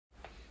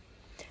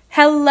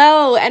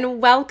Hello, and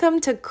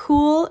welcome to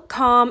Cool,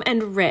 Calm,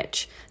 and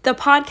Rich, the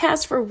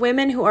podcast for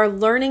women who are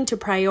learning to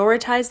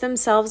prioritize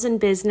themselves in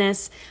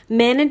business,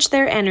 manage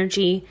their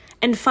energy,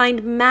 and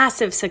find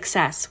massive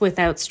success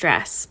without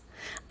stress.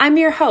 I'm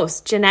your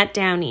host, Jeanette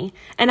Downey,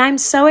 and I'm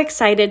so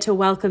excited to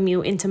welcome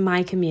you into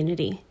my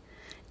community.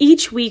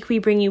 Each week, we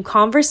bring you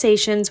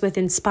conversations with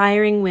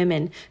inspiring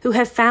women who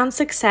have found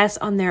success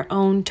on their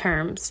own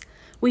terms.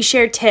 We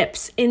share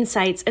tips,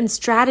 insights, and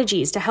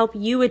strategies to help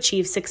you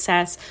achieve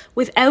success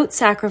without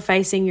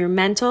sacrificing your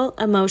mental,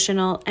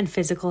 emotional, and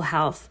physical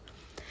health.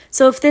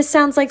 So if this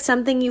sounds like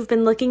something you've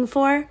been looking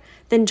for,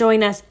 then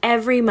join us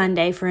every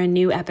Monday for a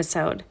new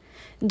episode.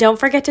 Don't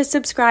forget to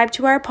subscribe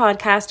to our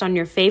podcast on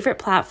your favorite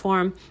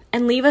platform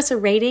and leave us a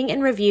rating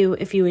and review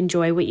if you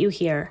enjoy what you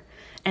hear.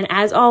 And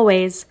as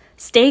always,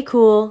 stay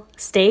cool,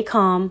 stay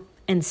calm,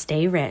 and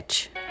stay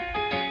rich.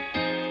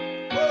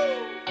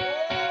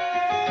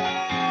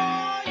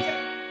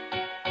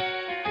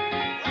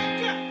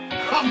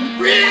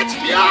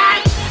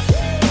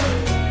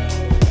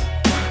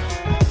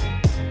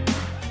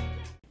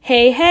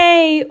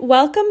 Hey,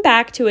 welcome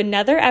back to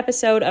another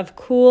episode of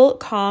Cool,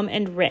 Calm,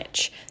 and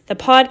Rich, the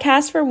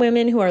podcast for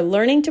women who are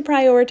learning to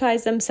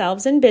prioritize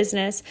themselves in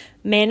business,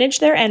 manage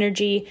their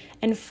energy,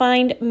 and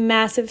find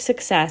massive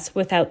success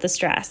without the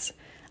stress.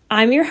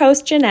 I'm your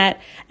host,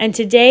 Jeanette, and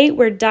today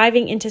we're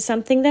diving into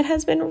something that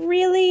has been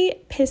really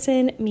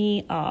pissing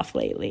me off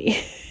lately.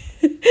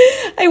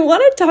 I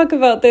want to talk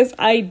about this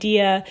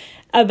idea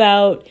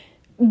about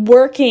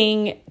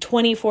working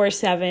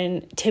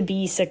 24/7 to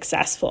be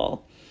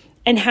successful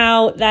and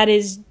how that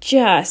is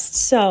just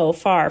so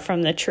far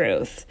from the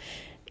truth.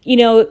 You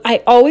know,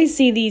 I always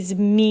see these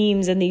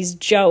memes and these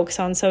jokes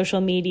on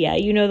social media.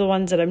 You know the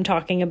ones that I'm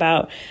talking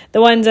about,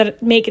 the ones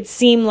that make it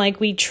seem like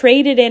we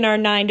traded in our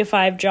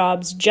 9-to-5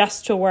 jobs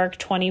just to work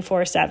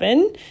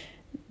 24/7.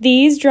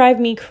 These drive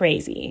me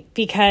crazy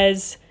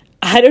because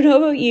I don't know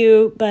about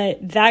you,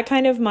 but that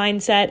kind of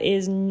mindset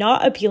is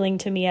not appealing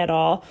to me at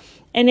all.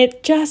 And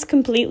it just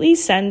completely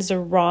sends the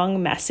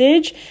wrong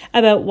message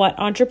about what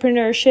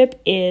entrepreneurship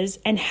is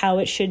and how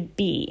it should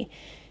be.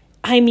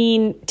 I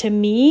mean, to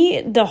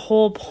me, the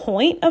whole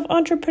point of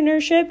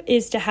entrepreneurship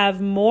is to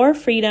have more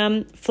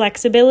freedom,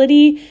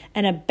 flexibility,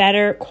 and a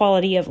better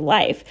quality of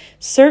life.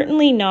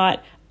 Certainly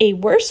not a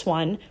worse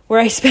one where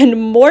I spend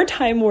more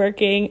time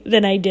working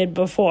than I did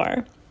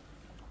before.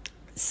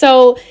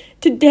 So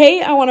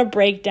today I want to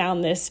break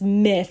down this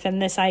myth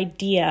and this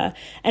idea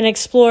and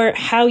explore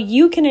how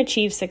you can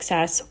achieve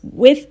success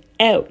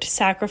without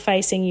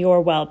sacrificing your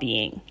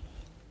well-being.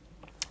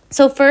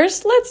 So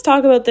first, let's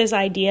talk about this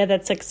idea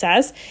that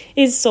success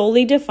is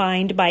solely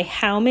defined by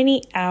how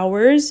many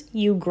hours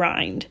you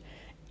grind.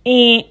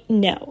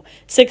 No,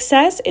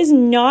 success is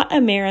not a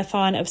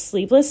marathon of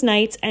sleepless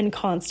nights and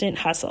constant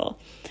hustle.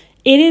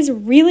 It is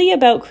really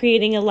about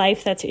creating a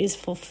life that is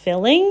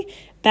fulfilling,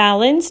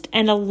 balanced,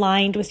 and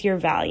aligned with your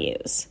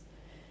values.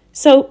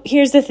 So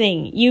here's the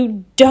thing,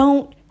 you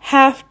don't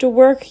have to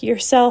work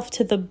yourself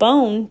to the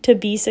bone to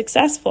be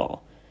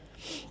successful.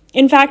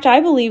 In fact, I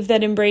believe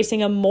that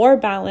embracing a more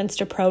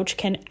balanced approach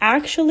can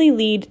actually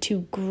lead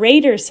to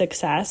greater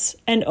success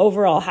and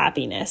overall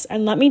happiness.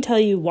 And let me tell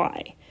you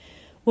why.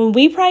 When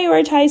we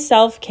prioritize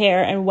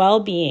self-care and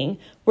well-being,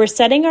 we're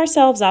setting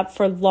ourselves up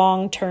for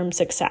long-term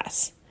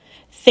success.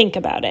 Think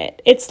about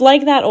it. It's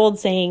like that old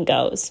saying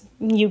goes,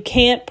 you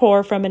can't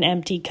pour from an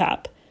empty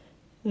cup.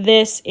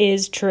 This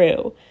is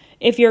true.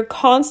 If you're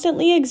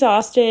constantly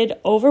exhausted,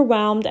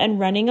 overwhelmed, and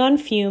running on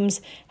fumes,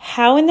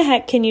 how in the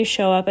heck can you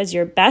show up as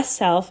your best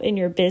self in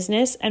your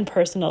business and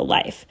personal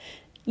life?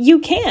 You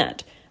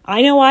can't.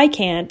 I know I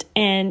can't,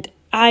 and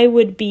I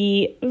would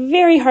be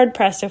very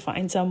hard-pressed to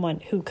find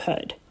someone who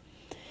could.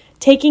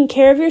 Taking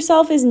care of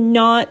yourself is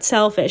not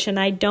selfish, and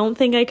I don't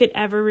think I could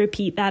ever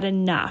repeat that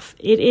enough.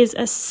 It is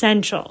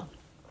essential.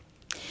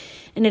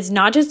 And it's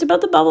not just about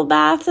the bubble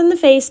baths and the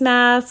face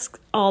masks,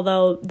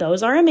 although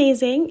those are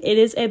amazing. It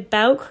is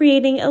about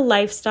creating a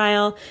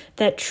lifestyle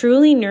that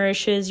truly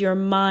nourishes your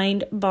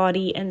mind,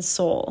 body, and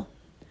soul.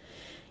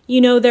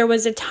 You know, there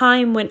was a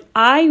time when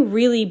I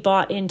really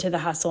bought into the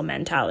hustle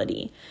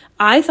mentality.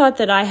 I thought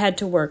that I had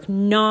to work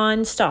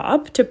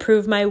nonstop to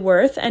prove my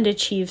worth and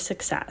achieve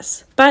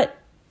success. But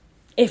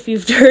if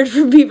you've heard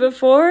from me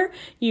before,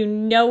 you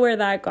know where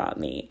that got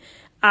me.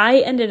 I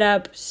ended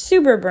up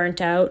super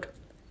burnt out,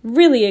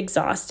 really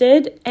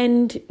exhausted,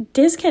 and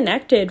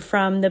disconnected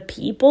from the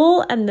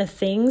people and the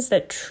things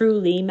that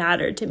truly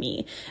mattered to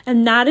me.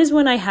 And that is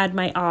when I had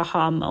my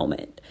aha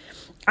moment.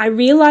 I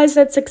realized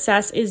that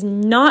success is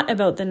not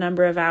about the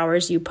number of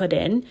hours you put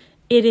in.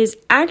 It is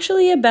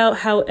actually about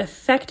how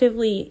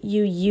effectively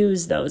you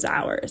use those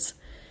hours.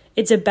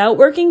 It's about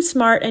working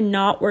smart and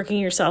not working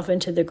yourself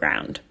into the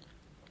ground.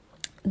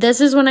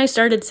 This is when I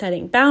started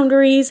setting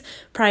boundaries,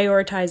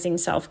 prioritizing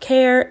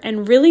self-care,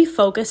 and really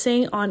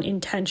focusing on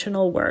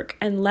intentional work.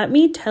 And let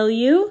me tell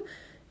you,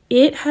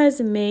 it has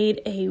made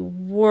a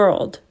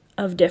world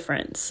of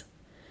difference.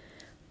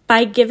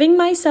 By giving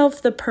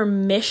myself the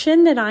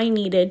permission that I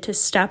needed to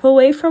step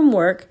away from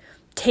work,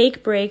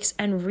 take breaks,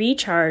 and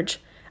recharge,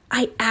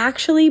 I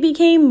actually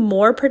became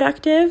more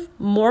productive,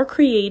 more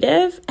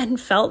creative, and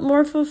felt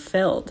more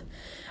fulfilled.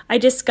 I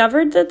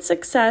discovered that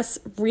success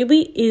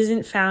really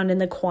isn't found in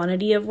the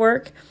quantity of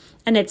work,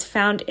 and it's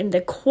found in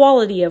the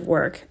quality of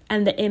work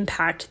and the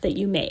impact that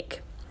you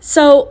make.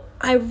 So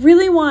I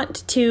really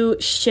want to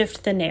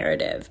shift the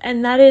narrative,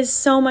 and that is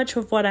so much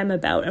of what I'm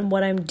about and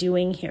what I'm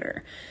doing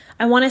here.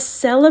 I want to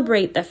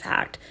celebrate the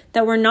fact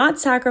that we're not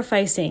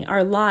sacrificing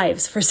our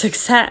lives for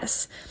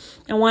success.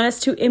 I want us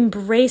to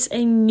embrace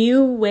a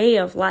new way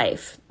of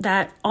life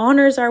that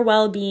honors our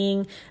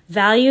well-being,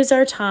 values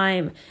our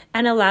time,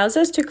 and allows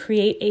us to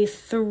create a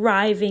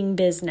thriving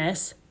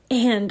business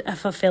and a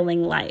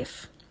fulfilling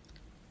life.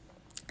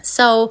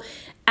 So,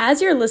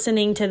 as you're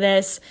listening to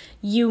this,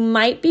 you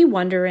might be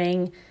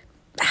wondering,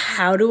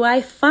 how do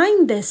I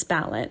find this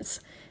balance?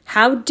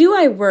 How do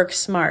I work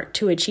smart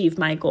to achieve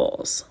my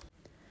goals?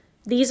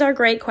 These are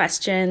great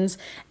questions,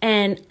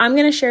 and I'm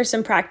going to share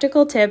some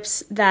practical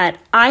tips that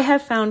I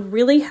have found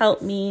really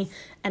help me,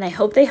 and I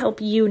hope they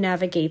help you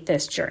navigate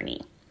this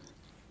journey.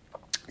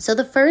 So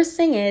the first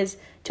thing is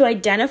to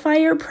identify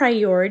your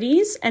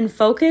priorities and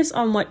focus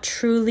on what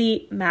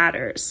truly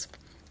matters.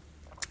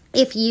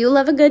 If you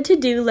love a good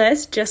to-do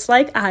list, just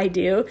like I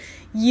do,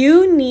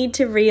 you need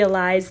to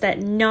realize that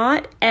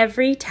not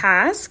every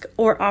task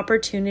or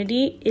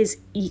opportunity is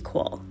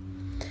equal.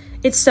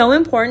 It's so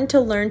important to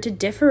learn to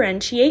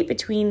differentiate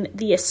between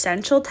the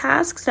essential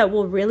tasks that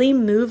will really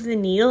move the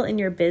needle in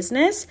your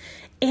business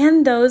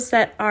and those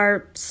that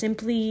are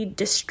simply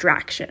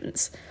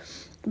distractions.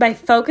 By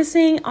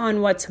focusing on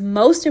what's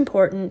most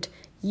important,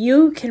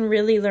 you can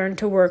really learn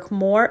to work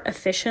more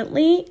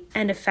efficiently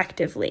and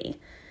effectively.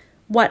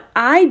 What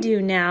I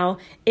do now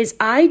is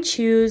I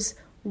choose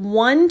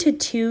 1 to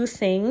 2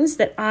 things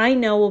that I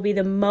know will be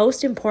the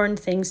most important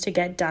things to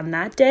get done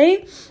that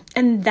day.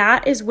 And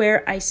that is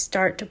where I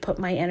start to put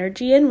my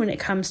energy in when it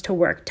comes to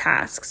work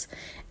tasks.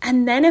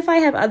 And then if I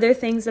have other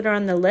things that are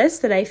on the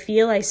list that I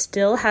feel I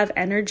still have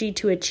energy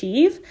to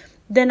achieve,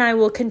 then I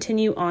will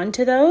continue on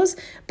to those.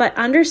 But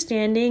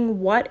understanding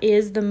what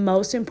is the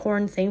most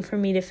important thing for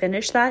me to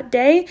finish that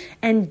day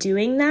and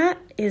doing that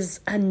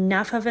is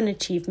enough of an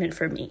achievement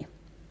for me.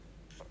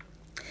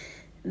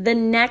 The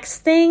next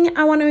thing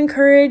I want to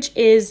encourage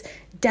is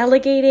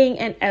delegating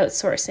and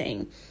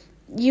outsourcing.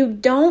 You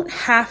don't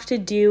have to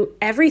do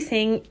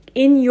everything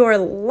in your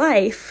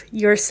life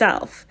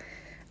yourself.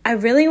 I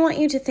really want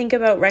you to think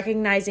about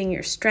recognizing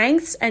your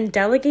strengths and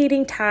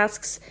delegating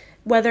tasks,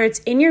 whether it's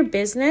in your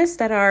business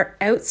that are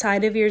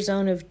outside of your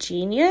zone of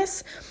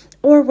genius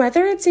or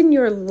whether it's in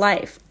your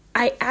life.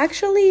 I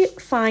actually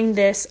find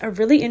this a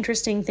really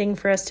interesting thing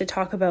for us to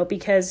talk about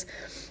because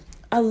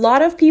a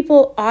lot of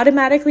people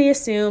automatically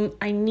assume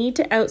I need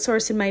to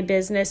outsource in my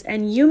business,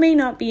 and you may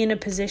not be in a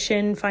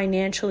position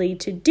financially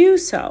to do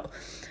so.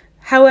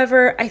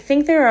 However, I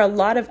think there are a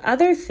lot of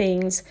other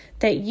things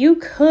that you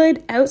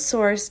could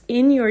outsource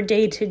in your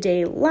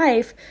day-to-day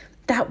life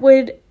that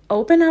would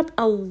open up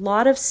a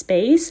lot of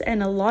space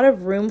and a lot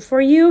of room for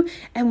you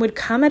and would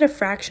come at a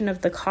fraction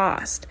of the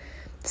cost.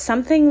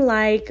 Something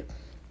like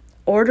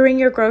ordering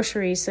your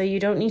groceries so you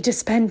don't need to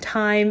spend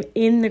time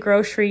in the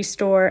grocery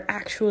store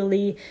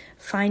actually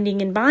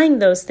finding and buying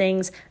those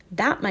things,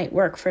 that might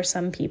work for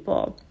some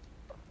people.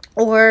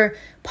 Or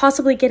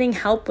possibly getting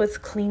help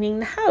with cleaning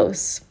the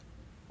house.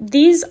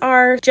 These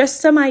are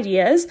just some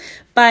ideas,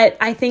 but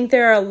I think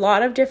there are a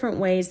lot of different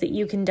ways that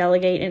you can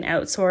delegate and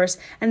outsource,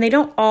 and they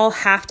don't all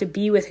have to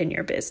be within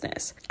your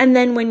business. And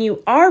then when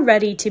you are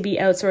ready to be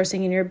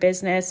outsourcing in your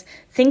business,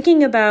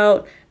 thinking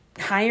about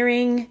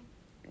hiring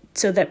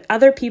so that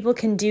other people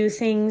can do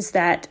things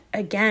that,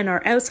 again,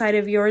 are outside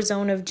of your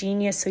zone of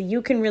genius so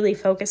you can really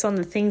focus on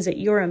the things that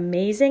you're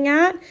amazing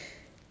at,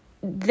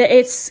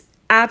 it's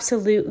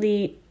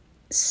absolutely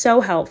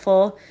so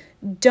helpful.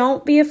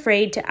 Don't be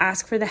afraid to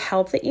ask for the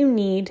help that you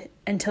need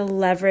and to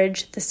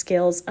leverage the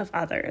skills of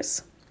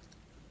others.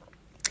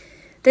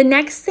 The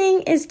next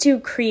thing is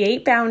to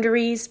create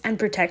boundaries and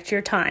protect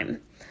your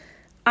time.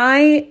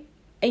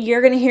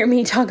 You're going to hear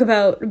me talk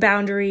about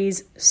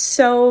boundaries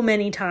so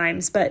many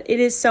times, but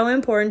it is so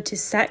important to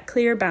set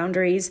clear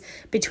boundaries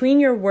between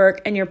your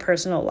work and your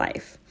personal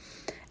life.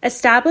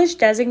 Establish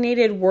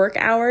designated work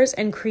hours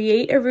and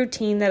create a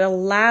routine that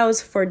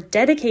allows for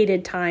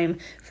dedicated time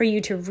for you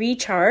to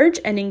recharge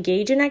and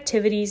engage in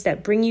activities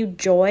that bring you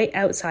joy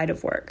outside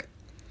of work.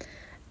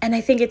 And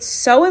I think it's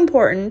so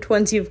important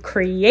once you've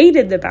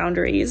created the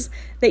boundaries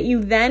that you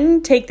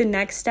then take the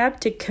next step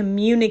to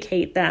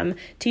communicate them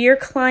to your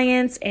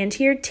clients and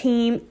to your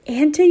team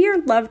and to your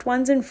loved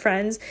ones and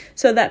friends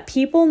so that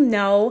people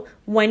know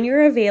when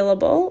you're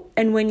available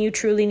and when you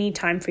truly need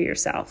time for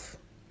yourself.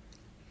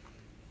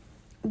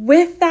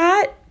 With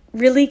that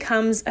really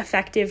comes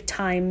effective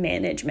time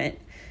management.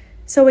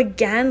 So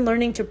again,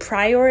 learning to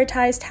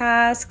prioritize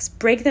tasks,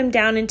 break them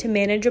down into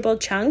manageable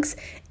chunks,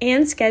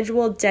 and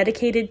schedule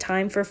dedicated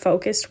time for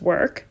focused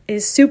work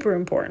is super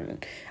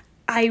important.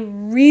 I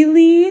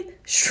really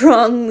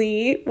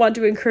strongly want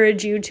to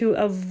encourage you to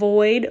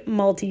avoid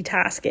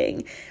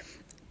multitasking.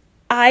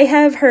 I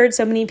have heard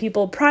so many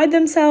people pride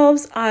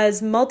themselves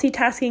as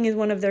multitasking is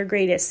one of their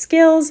greatest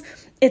skills.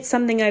 It's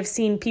something I've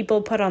seen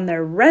people put on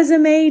their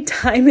resume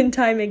time and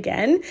time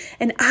again.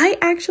 And I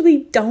actually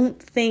don't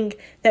think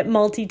that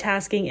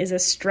multitasking is a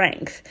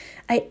strength.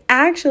 I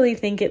actually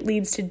think it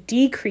leads to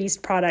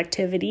decreased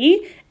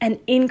productivity and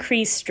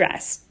increased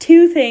stress.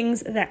 Two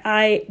things that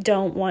I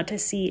don't want to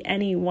see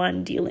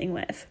anyone dealing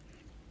with.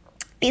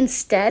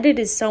 Instead, it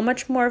is so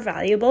much more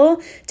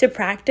valuable to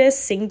practice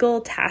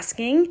single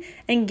tasking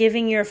and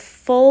giving your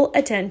full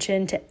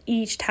attention to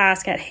each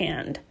task at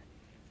hand.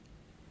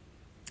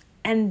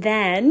 And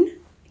then,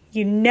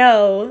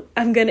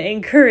 I'm going to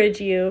encourage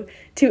you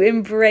to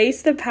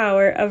embrace the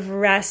power of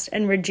rest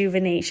and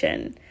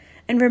rejuvenation.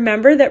 And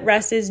remember that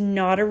rest is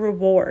not a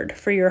reward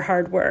for your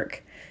hard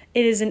work.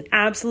 It is an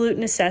absolute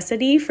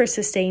necessity for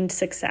sustained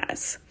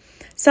success.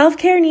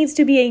 Self-care needs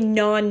to be a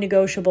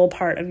non-negotiable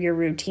part of your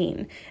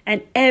routine,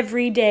 and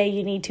every day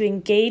you need to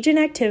engage in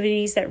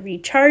activities that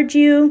recharge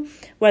you,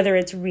 whether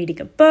it's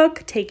reading a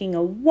book, taking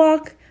a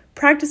walk,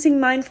 practicing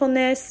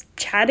mindfulness,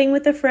 chatting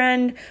with a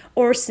friend,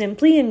 or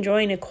simply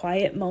enjoying a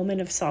quiet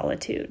moment of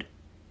solitude.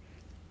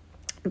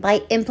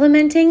 By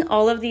implementing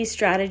all of these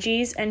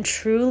strategies and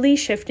truly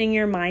shifting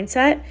your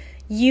mindset,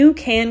 you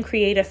can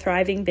create a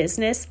thriving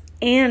business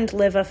and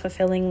live a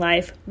fulfilling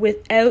life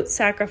without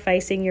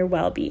sacrificing your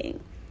well-being.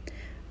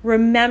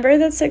 Remember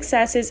that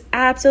success is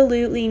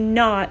absolutely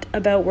not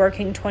about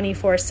working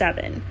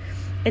 24/7.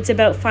 It's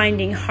about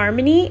finding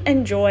harmony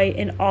and joy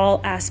in all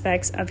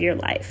aspects of your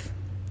life.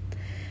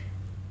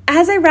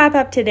 As I wrap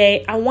up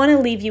today, I want to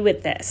leave you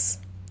with this.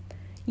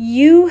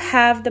 You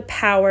have the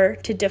power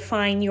to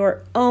define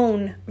your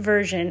own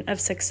version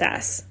of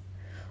success,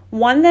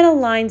 one that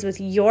aligns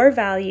with your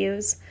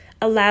values,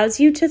 allows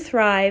you to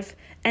thrive,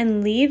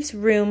 and leaves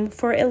room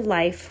for a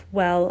life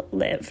well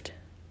lived.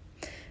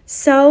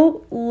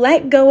 So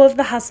let go of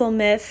the hustle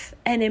myth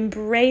and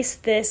embrace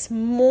this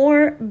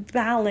more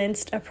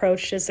balanced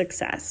approach to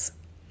success.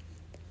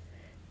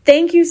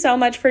 Thank you so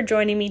much for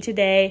joining me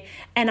today,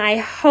 and I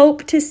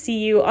hope to see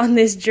you on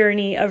this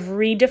journey of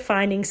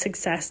redefining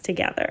success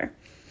together.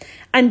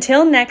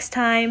 Until next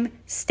time,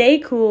 stay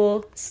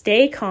cool,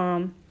 stay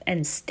calm,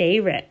 and stay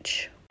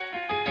rich.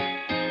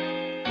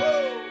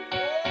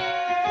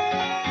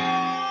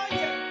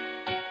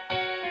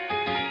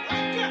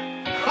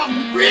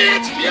 I'm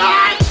rich,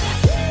 y'all!